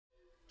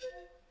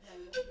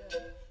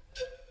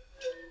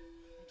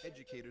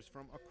Educators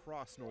from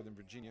across Northern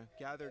Virginia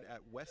gathered at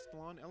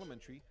Westlawn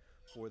Elementary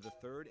for the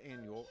 3rd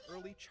annual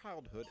Early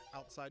Childhood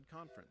Outside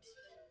Conference.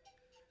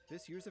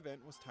 This year's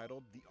event was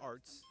titled The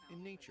Arts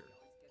in Nature.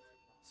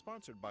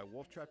 Sponsored by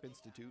Wolf Trap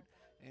Institute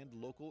and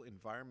local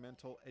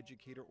environmental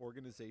educator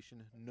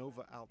organization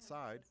Nova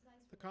Outside,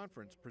 the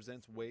conference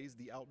presents ways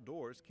the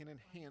outdoors can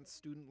enhance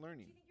student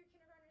learning.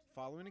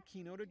 Following a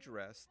keynote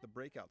address, the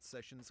breakout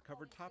sessions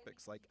covered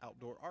topics like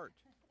outdoor art,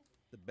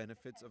 the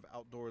benefits of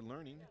outdoor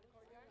learning,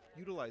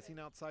 utilizing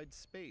outside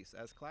space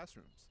as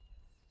classrooms,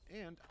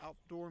 and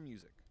outdoor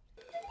music.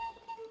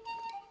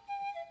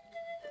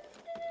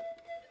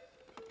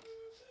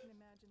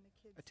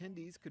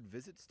 Attendees could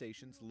visit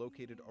stations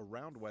located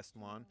around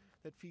Westlawn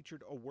that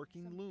featured a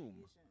working loom,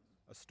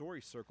 a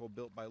story circle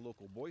built by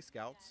local Boy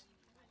Scouts,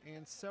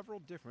 and several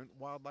different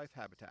wildlife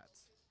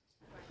habitats.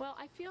 Well,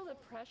 I feel the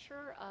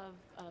pressure of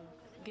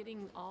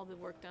getting all the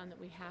work done that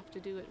we have to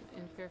do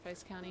in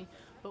Fairfax County,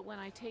 but when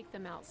I take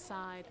them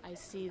outside, I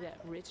see that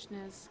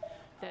richness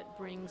that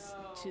brings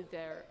to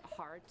their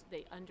heart.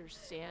 They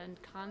understand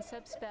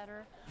concepts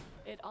better.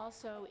 It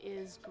also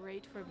is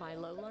great for my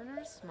low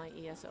learners, my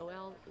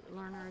ESOL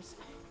learners,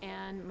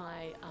 and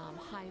my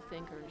high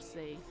thinkers.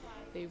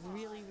 They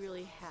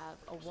really have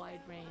a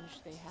wide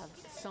range. They have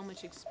so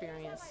much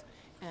experience,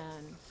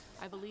 and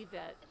I believe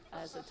that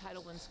as a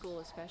Title I school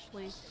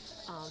especially,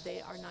 they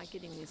are not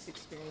getting these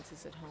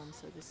experiences at home,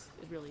 so this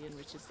really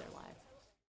enriches their life.